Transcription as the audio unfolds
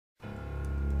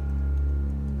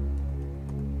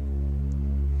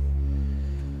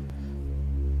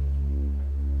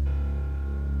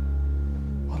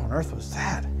on earth was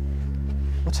that?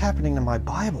 What's happening to my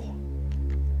Bible?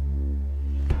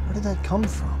 Where did that come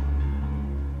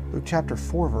from? Luke chapter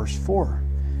 4, verse 4.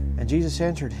 And Jesus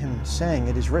answered him, saying,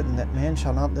 It is written that man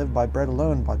shall not live by bread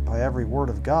alone, but by every word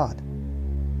of God.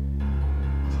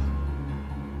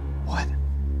 What?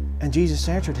 And Jesus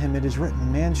answered him, It is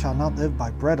written, man shall not live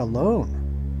by bread alone.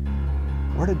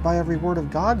 Where did by every word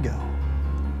of God go?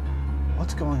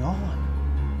 What's going on?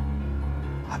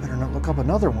 I better not look up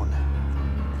another one.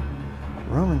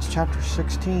 Romans chapter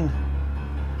 16,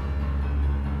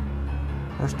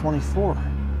 verse 24.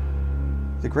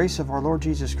 The grace of our Lord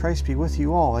Jesus Christ be with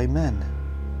you all. Amen.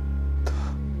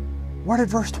 Where did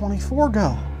verse 24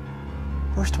 go?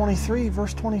 Verse 23,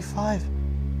 verse 25.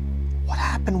 What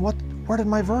happened? Where did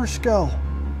my verse go?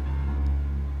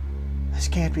 This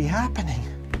can't be happening.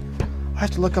 I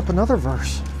have to look up another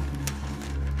verse.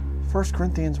 1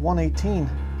 Corinthians 1:18.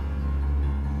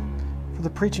 For the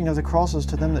preaching of the cross is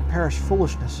to them that perish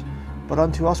foolishness, but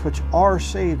unto us which are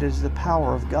saved is the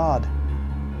power of God.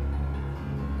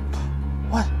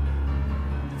 What?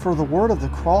 For the word of the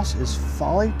cross is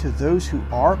folly to those who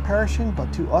are perishing,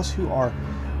 but to us who are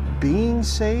being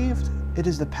saved, it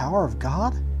is the power of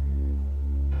God?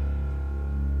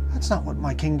 That's not what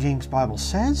my King James Bible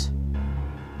says.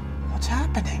 What's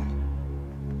happening?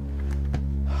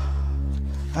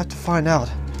 I have to find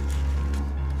out.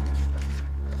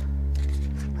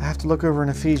 I have to look over in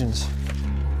Ephesians.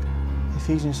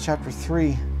 Ephesians chapter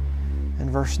 3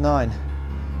 and verse 9.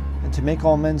 And to make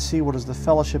all men see what is the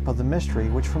fellowship of the mystery,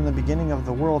 which from the beginning of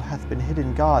the world hath been hid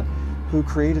in God, who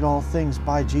created all things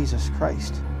by Jesus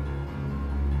Christ.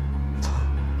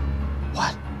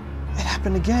 What? It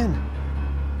happened again.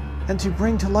 And to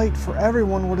bring to light for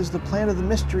everyone what is the plan of the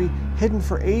mystery, hidden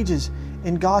for ages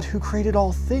in God who created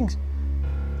all things.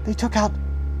 They took out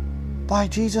by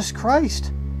Jesus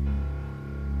Christ.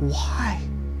 Why?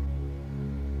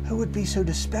 Who would be so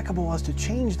despicable as to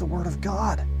change the Word of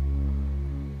God?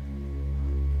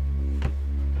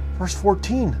 Verse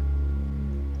 14.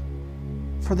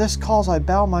 For this cause I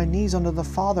bow my knees unto the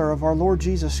Father of our Lord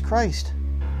Jesus Christ.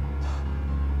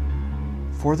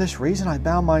 For this reason I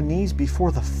bow my knees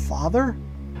before the Father?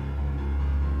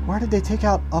 Where did they take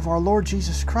out of our Lord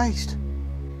Jesus Christ?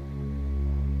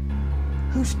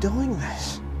 Who's doing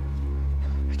this?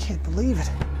 I can't believe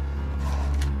it.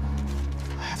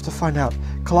 I have to find out.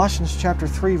 Colossians chapter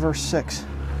 3 verse 6.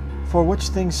 For which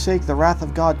things sake the wrath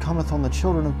of God cometh on the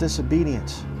children of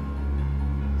disobedience.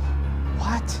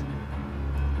 What?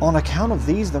 On account of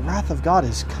these the wrath of God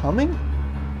is coming?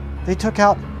 They took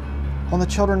out on the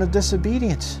children of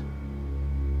disobedience.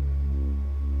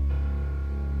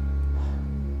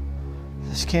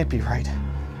 This can't be right.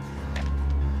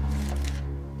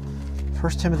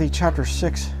 1 Timothy chapter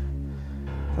 6,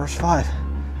 verse 5.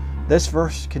 This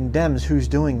verse condemns who's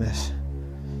doing this.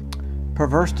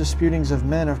 Perverse disputings of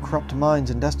men of corrupt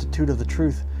minds and destitute of the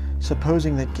truth,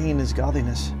 supposing that gain is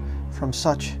godliness. From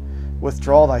such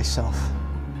withdraw thyself.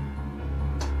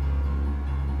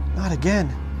 Not again.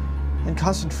 In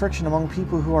constant friction among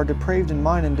people who are depraved in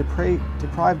mind and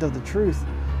deprived of the truth,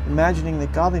 imagining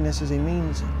that godliness is a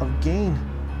means of gain.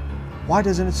 Why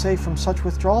doesn't it say, from such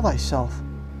withdraw thyself?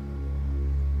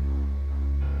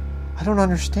 I don't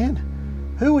understand.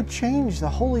 Who would change the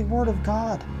holy word of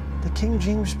God, the King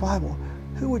James Bible?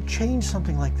 Who would change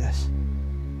something like this?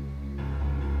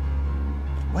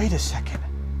 Wait a second.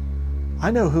 I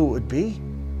know who it would be.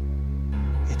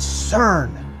 It's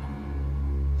CERN.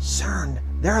 CERN.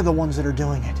 They're the ones that are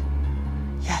doing it.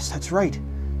 Yes, that's right.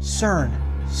 CERN.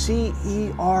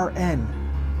 C-E-R-N.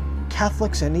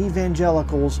 Catholics and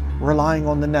evangelicals relying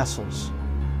on the Nestles.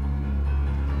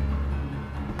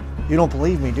 You don't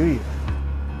believe me, do you?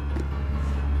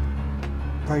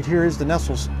 Right here is the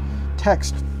Nestles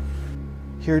text.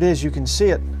 Here it is. You can see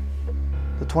it.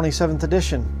 The 27th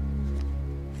edition.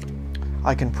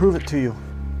 I can prove it to you.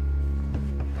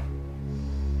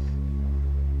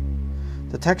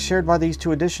 The text shared by these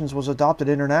two editions was adopted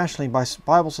internationally by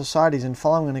Bible societies, and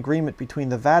following an agreement between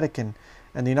the Vatican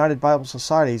and the United Bible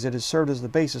Societies, it has served as the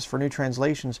basis for new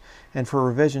translations and for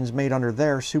revisions made under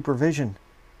their supervision.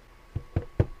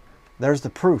 There's the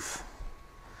proof.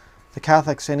 The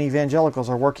Catholics and evangelicals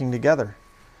are working together.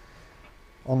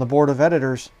 On the board of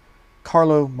editors,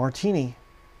 Carlo Martini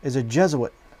is a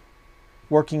Jesuit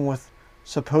working with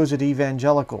supposed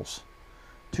evangelicals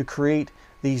to create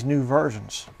these new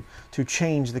versions, to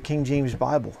change the King James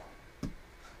Bible.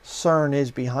 CERN is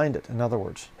behind it, in other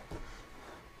words.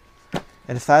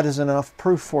 And if that isn't enough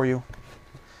proof for you,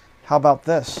 how about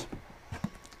this?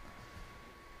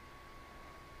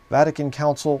 Vatican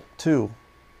Council II.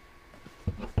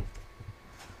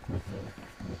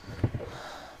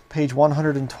 Page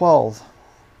 112.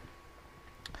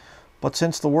 But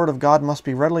since the Word of God must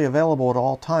be readily available at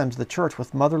all times, the Church,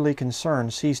 with motherly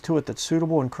concern, sees to it that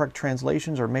suitable and correct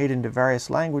translations are made into various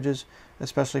languages,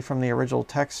 especially from the original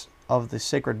texts of the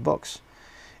sacred books.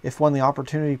 If when the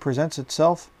opportunity presents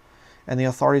itself, and the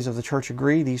authorities of the Church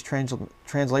agree, these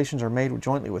translations are made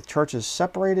jointly with churches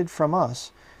separated from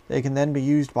us, they can then be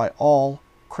used by all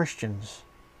Christians.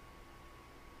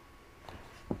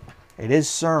 It is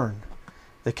CERN,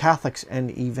 the Catholics and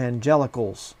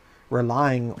Evangelicals,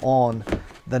 relying on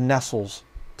the Nestle's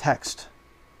text.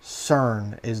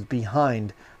 CERN is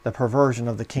behind the perversion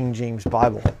of the King James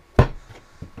Bible.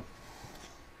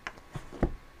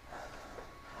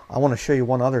 I want to show you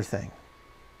one other thing.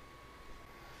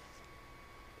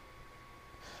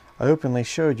 I openly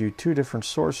showed you two different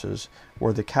sources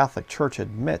where the Catholic Church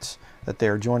admits that they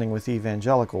are joining with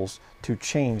evangelicals to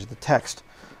change the text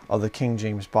of the King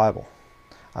James Bible.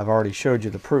 I've already showed you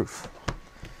the proof.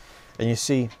 And you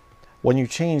see, when you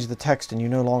change the text and you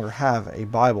no longer have a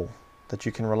Bible that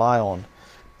you can rely on,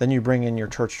 then you bring in your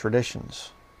church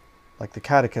traditions, like the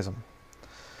Catechism.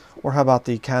 Or how about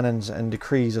the canons and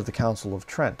decrees of the Council of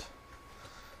Trent?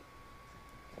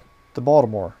 The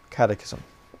Baltimore Catechism.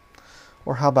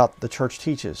 Or how about the Church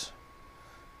Teaches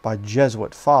by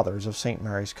Jesuit fathers of St.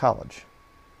 Mary's College?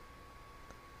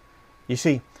 You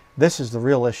see, this is the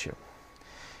real issue.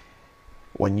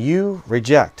 When you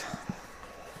reject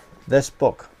this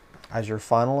book as your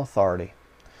final authority,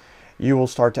 you will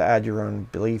start to add your own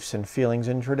beliefs and feelings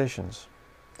and traditions.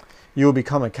 You will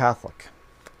become a Catholic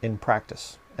in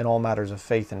practice, in all matters of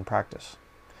faith and practice.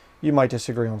 You might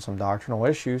disagree on some doctrinal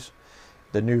issues,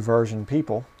 the New Version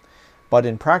people, but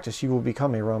in practice you will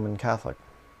become a Roman Catholic.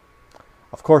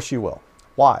 Of course you will.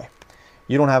 Why?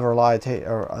 You don't have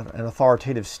an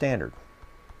authoritative standard,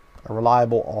 a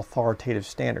reliable authoritative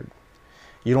standard.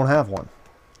 You don't have one.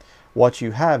 What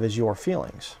you have is your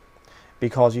feelings,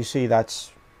 because you see,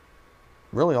 that's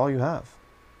really all you have.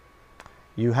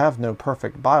 You have no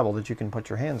perfect Bible that you can put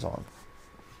your hands on.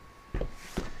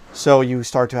 So you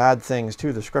start to add things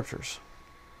to the Scriptures,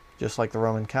 just like the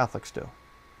Roman Catholics do.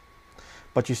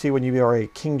 But you see, when you are a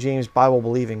King James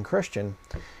Bible-believing Christian,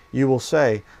 you will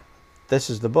say, this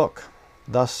is the book.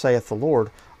 Thus saith the Lord.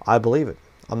 I believe it.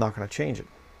 I'm not going to change it.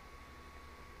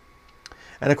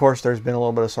 And of course, there's been a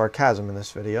little bit of sarcasm in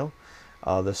this video.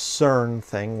 The CERN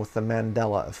thing with the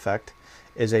Mandela effect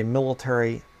is a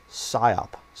military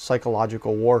psyop,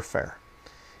 psychological warfare.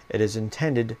 It is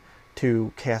intended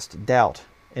to cast doubt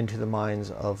into the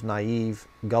minds of naive,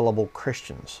 gullible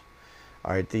Christians.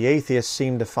 All right, the atheists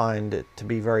seem to find it to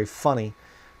be very funny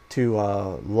to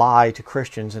lie to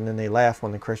Christians, and then they laugh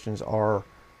when the Christians are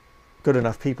good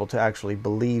enough people to actually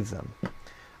believe them.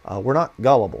 We're not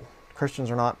gullible. Christians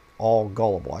are not all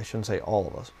gullible. I shouldn't say all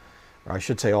of us. Or I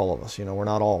should say all of us. You know, we're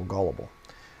not all gullible.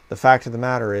 The fact of the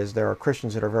matter is there are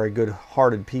Christians that are very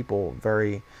good-hearted people,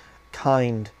 very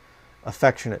kind,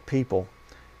 affectionate people,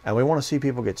 and we want to see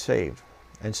people get saved.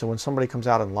 And so when somebody comes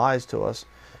out and lies to us,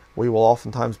 we will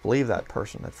oftentimes believe that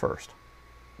person at first.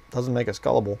 It doesn't make us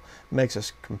gullible, it makes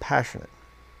us compassionate,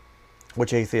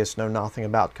 which atheists know nothing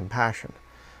about compassion.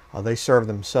 They serve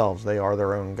themselves, they are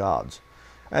their own gods,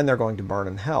 and they're going to burn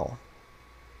in hell,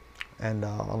 and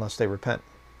unless they repent.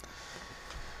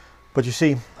 But you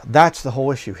see, that's the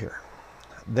whole issue here.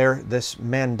 This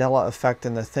Mandela effect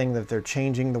and the thing that they're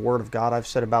changing the Word of God. I've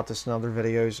said about this in other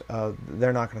videos.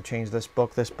 They're not going to change this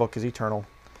book. This book is eternal.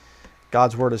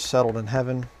 God's Word is settled in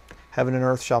heaven. Heaven and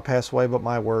earth shall pass away, but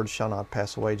my words shall not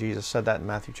pass away. Jesus said that in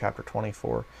Matthew chapter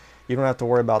 24. You don't have to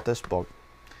worry about this book.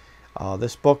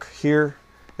 This book here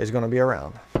is going to be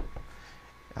around.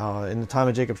 In the time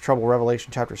of Jacob's trouble,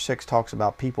 Revelation chapter 6 talks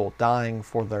about people dying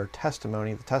for their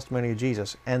testimony, the testimony of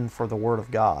Jesus, and for the Word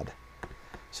of God.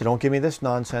 So don't give me this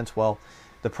nonsense. Well,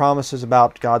 the promises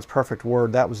about God's perfect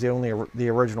Word, that was the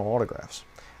original autographs.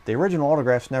 The original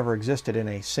autographs never existed in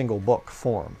a single book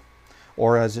form,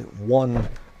 or as one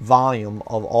volume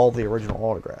of all the original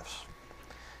autographs.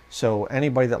 So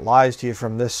anybody that lies to you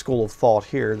from this school of thought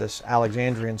here, this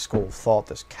Alexandrian school of thought,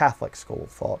 this Catholic school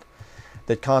of thought,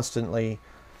 that constantly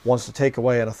wants to take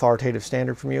away an authoritative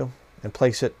standard from you and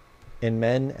place it in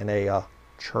men and a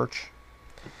church,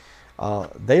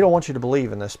 they don't want you to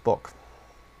believe in this book,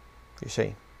 you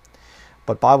see.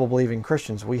 But Bible-believing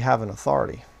Christians, we have an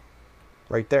authority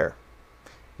right there.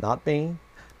 Not me,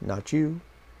 not you,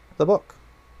 the book.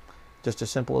 Just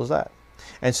as simple as that.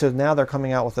 And so now they're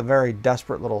coming out with a very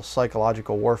desperate little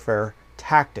psychological warfare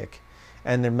tactic,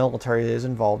 and the military is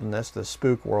involved in this, the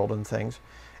spook world and things.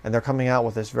 And they're coming out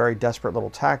with this very desperate little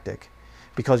tactic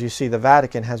because, you see, the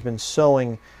Vatican has been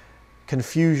sowing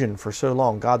confusion for so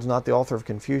long. God's not the author of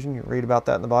confusion. You read about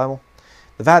that in the Bible.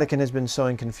 The Vatican has been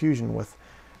sowing confusion with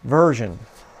version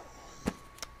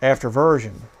after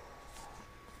version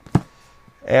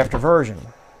after version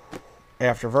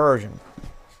after version,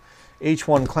 each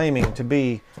one claiming to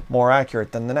be more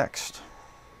accurate than the next.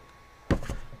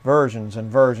 Versions and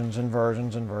versions and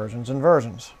versions and versions and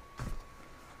versions.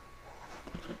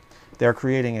 They're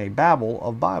creating a babel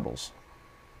of Bibles.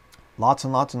 Lots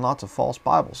and lots and lots of false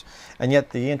Bibles. And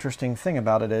yet the interesting thing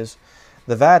about it is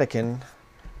the Vatican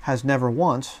has never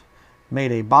once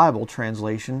made a Bible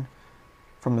translation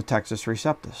from the Textus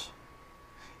Receptus.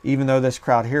 Even though this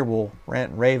crowd here will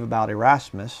rant and rave about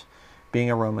Erasmus being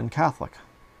a Roman Catholic,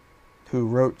 who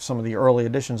wrote some of the early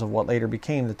editions of what later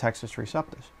became the Textus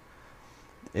Receptus.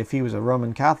 If he was a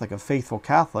Roman Catholic, a faithful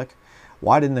Catholic,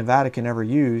 why didn't the Vatican ever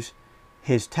use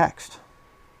his text?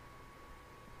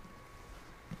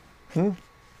 And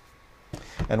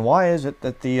why is it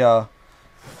that the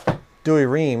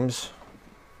Douay-Rheims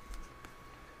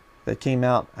that came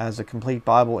out as a complete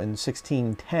Bible in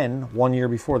 1610, 1 year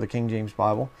before the King James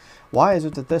Bible, why is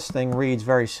it that this thing reads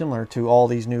very similar to all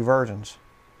these new versions?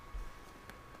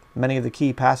 Many of the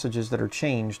key passages that are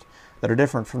changed, that are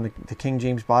different from the King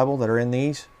James Bible, that are in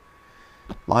these,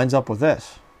 lines up with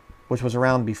this, which was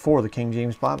around before the King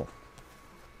James Bible.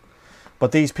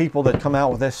 But these people that come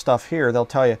out with this stuff here, they'll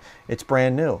tell you it's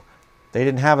brand new. They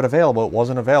didn't have it available. It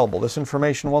wasn't available. This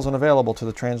information wasn't available to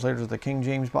the translators of the King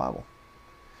James Bible.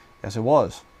 Yes, it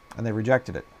was. And they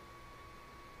rejected it.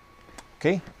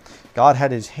 Okay? God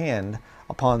had his hand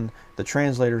upon the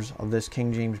translators of this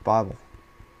King James Bible.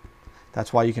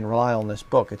 That's why you can rely on this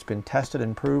book. It's been tested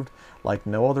and proved like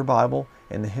no other Bible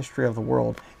in the history of the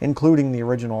world, including the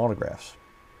original autographs.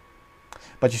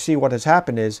 But you see, what has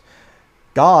happened is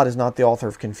God is not the author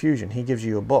of confusion. He gives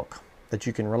you a book that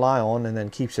you can rely on and then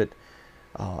keeps it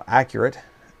accurate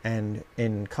and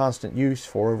in constant use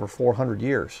for over 400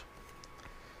 years.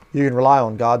 You can rely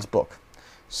on God's book.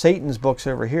 Satan's books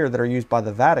over here that are used by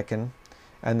the Vatican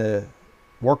and the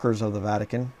workers of the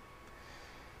Vatican,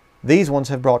 these ones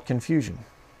have brought confusion.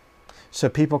 So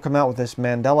people come out with this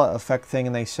Mandela effect thing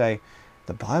and they say,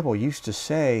 the Bible used to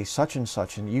say such and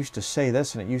such, and it used to say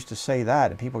this, and it used to say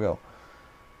that. And people go,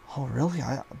 oh, really?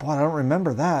 I don't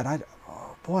remember that.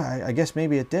 I guess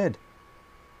maybe it did.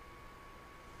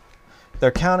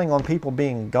 They're counting on people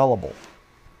being gullible,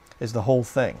 is the whole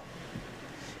thing.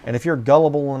 And if you're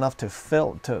gullible enough to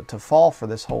fall for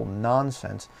this whole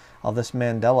nonsense of this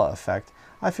Mandela effect,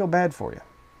 I feel bad for you.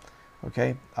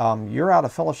 Okay? You're out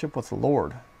of fellowship with the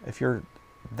Lord if you're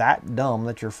that dumb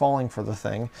that you're falling for the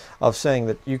thing of saying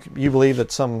that you believe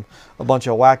that a bunch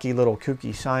of wacky little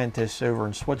kooky scientists over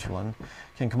in Switzerland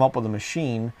can come up with a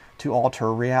machine to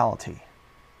alter reality.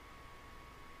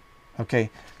 Okay?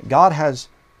 God has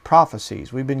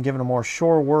prophecies. We've been given a more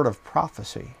sure word of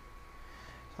prophecy.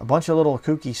 A bunch of little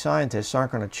kooky scientists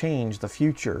aren't going to change the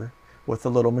future with the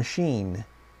little machine.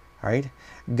 Right?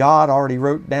 God already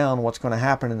wrote down what's going to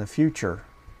happen in the future,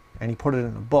 and he put it in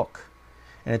a book.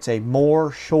 And it's a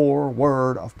more sure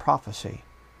word of prophecy.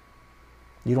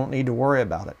 You don't need to worry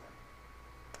about it.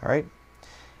 All right?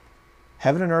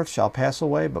 Heaven and earth shall pass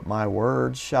away, but my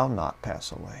words shall not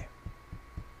pass away.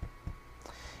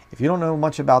 If you don't know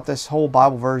much about this whole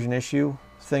Bible version issue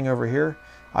thing over here,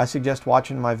 I suggest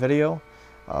watching my video,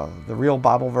 The Real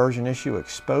Bible Version Issue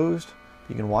Exposed.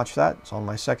 You can watch that. It's on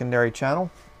my secondary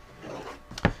channel.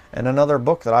 And another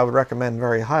book that I would recommend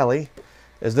very highly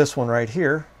is this one right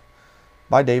here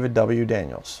by David W.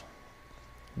 Daniels.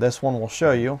 This one will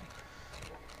show you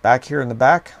back here in the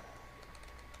back,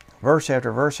 verse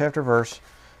after verse after verse,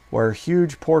 where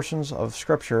huge portions of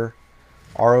Scripture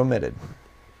are omitted.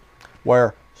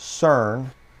 Where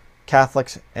CERN,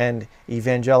 Catholics and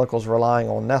evangelicals relying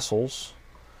on Nestle's,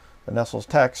 the Nestle's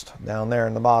text down there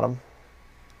in the bottom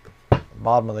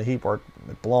of the heap where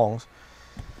it belongs,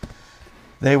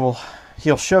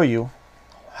 he'll show you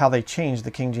how they changed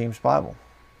the King James Bible.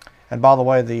 And by the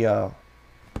way, the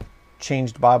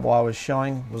changed Bible I was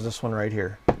showing was this one right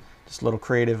here. Just a little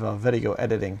creative video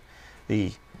editing.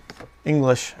 The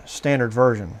English Standard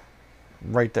Version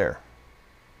right there.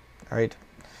 All right.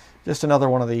 Just another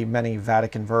one of the many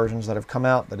Vatican versions that have come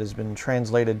out that has been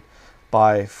translated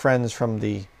by friends from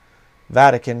the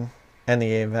Vatican and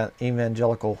the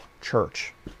Evangelical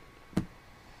Church.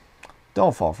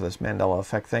 Don't fall for this Mandela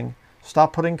effect thing.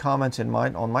 Stop putting comments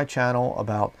on my channel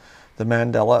about the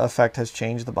Mandela effect has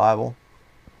changed the Bible.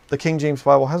 The King James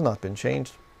Bible has not been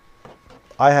changed.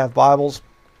 I have Bibles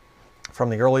from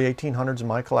the early 1800s in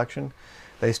my collection.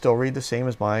 They still read the same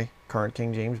as my current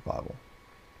King James Bible.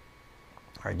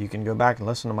 All right, you can go back and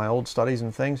listen to my old studies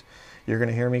and things. You're going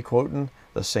to hear me quoting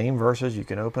the same verses. You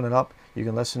can open it up. You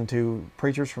can listen to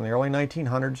preachers from the early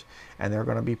 1900s, and they're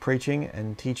going to be preaching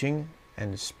and teaching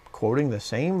and quoting the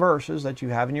same verses that you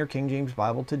have in your King James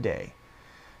Bible today.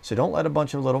 So don't let a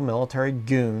bunch of little military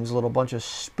goons, little bunch of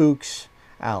spooks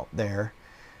out there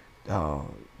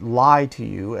lie to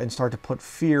you and start to put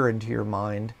fear into your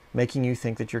mind, making you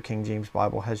think that your King James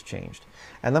Bible has changed.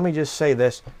 And let me just say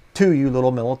this to you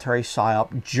little military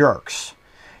psyop jerks.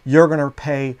 You're going to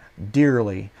pay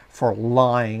dearly for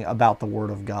lying about the Word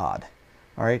of God.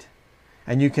 All right?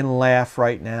 And you can laugh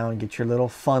right now and get your little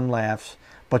fun laughs,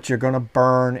 but you're going to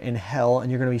burn in hell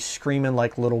and you're going to be screaming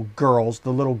like little girls,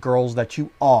 the little girls that you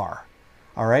are.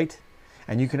 All right?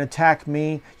 And you can attack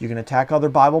me, you can attack other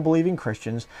Bible-believing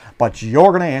Christians, but you're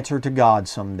going to answer to God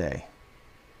someday.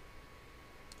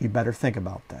 You better think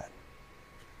about that.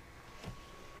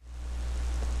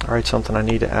 All right, something I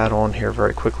need to add on here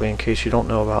very quickly in case you don't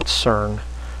know about CERN,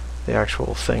 the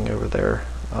actual thing over there.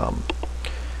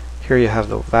 Here you have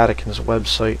the Vatican's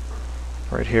website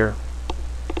right here.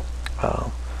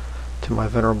 To my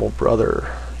venerable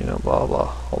brother, you know, blah,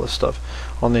 blah, all this stuff.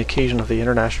 On the occasion of the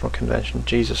International Convention,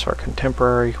 Jesus Our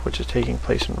Contemporary, which is taking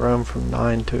place in Rome from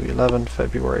 9 to 11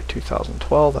 February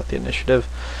 2012 at the initiative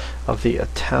of the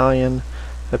Italian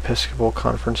Episcopal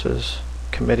Conference's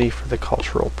Committee for the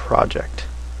Cultural Project.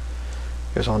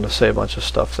 Goes on to say a bunch of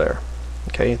stuff there.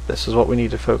 Okay, this is what we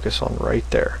need to focus on right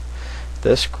there.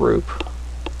 This group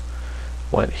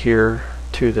went here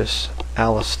to this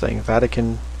Alice thing,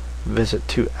 Vatican Visit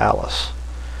to Alice,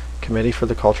 Committee for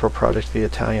the Cultural Project of the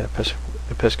Italian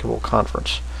Episcopal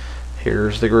Conference.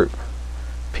 Here's the group.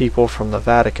 People from the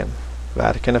Vatican,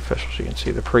 Vatican officials. You can see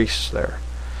the priests there.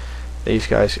 These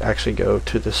guys actually go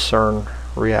to the CERN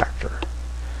reactor,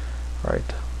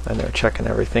 right? And they're checking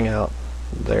everything out.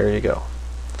 There you go.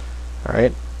 All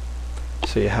right.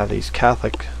 So you have these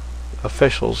Catholic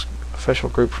officials, official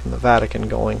group from the Vatican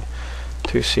going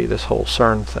to see this whole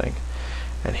CERN thing.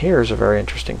 And here's a very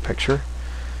interesting picture.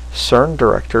 CERN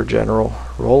Director General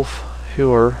Rolf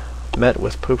Huer met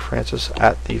with Pope Francis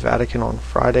at the Vatican on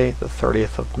Friday, the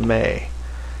 30th of May.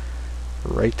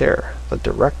 Right there, the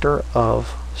director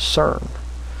of CERN.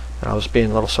 And I was being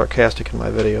a little sarcastic in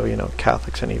my video, you know,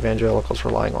 Catholics and evangelicals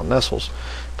relying on missiles,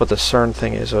 but the CERN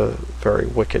thing is a very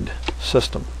wicked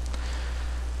system.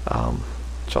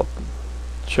 So I'll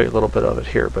show you a little bit of it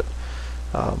here, but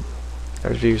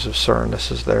there's views of CERN. This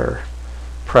is their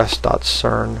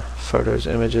press.cern, photos,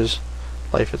 images,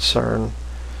 life at CERN,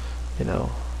 you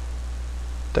know,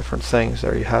 different things.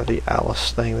 There you have the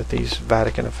Alice thing that these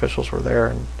Vatican officials were there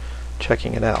and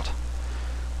checking it out.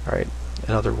 All right, and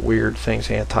other weird things,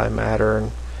 antimatter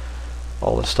and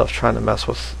all this stuff, trying to mess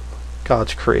with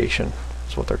God's creation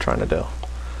is what they're trying to do.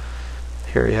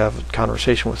 Here you have a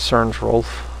conversation with CERN's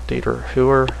Rolf Dieter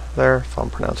Huer there, if I'm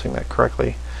pronouncing that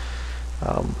correctly.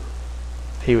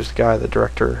 He was the guy, the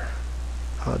director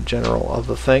general of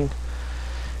the thing,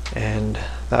 and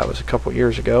that was a couple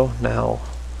years ago. Now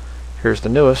here's the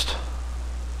newest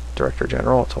director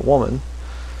general. It's a woman,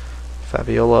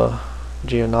 Fabiola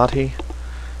Giannotti.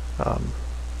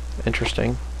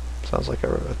 Interesting. Sounds like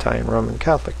an Italian Roman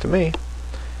Catholic to me.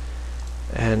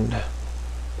 And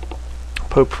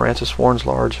Pope Francis warns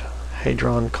Large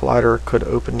Hadron Collider could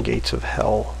open gates of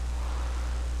hell.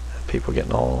 People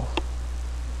getting all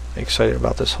excited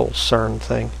about this whole CERN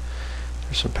thing.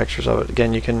 There's some pictures of it.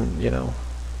 Again, you can, you know,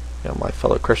 my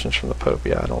fellow Christians from the Pope.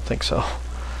 Yeah, I don't think so.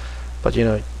 But you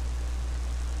know,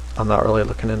 I'm not really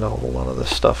looking into a whole lot of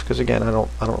this stuff because again, I don't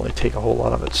really take a whole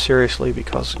lot of it seriously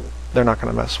because they're not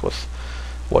going to mess with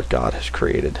what God has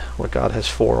created, what God has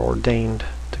foreordained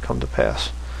to come to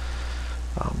pass.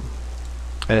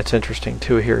 And it's interesting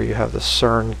too. Here you have the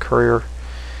CERN courier,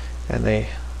 and the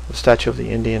statue of the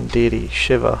Indian deity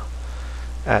Shiva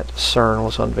at CERN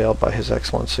was unveiled by His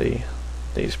Excellency.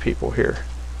 These people here.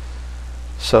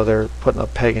 So they're putting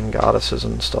up pagan goddesses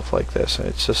and stuff like this, and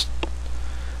it's just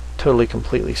totally,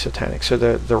 completely satanic. So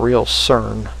the real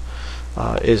CERN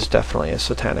is definitely a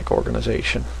satanic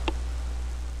organization.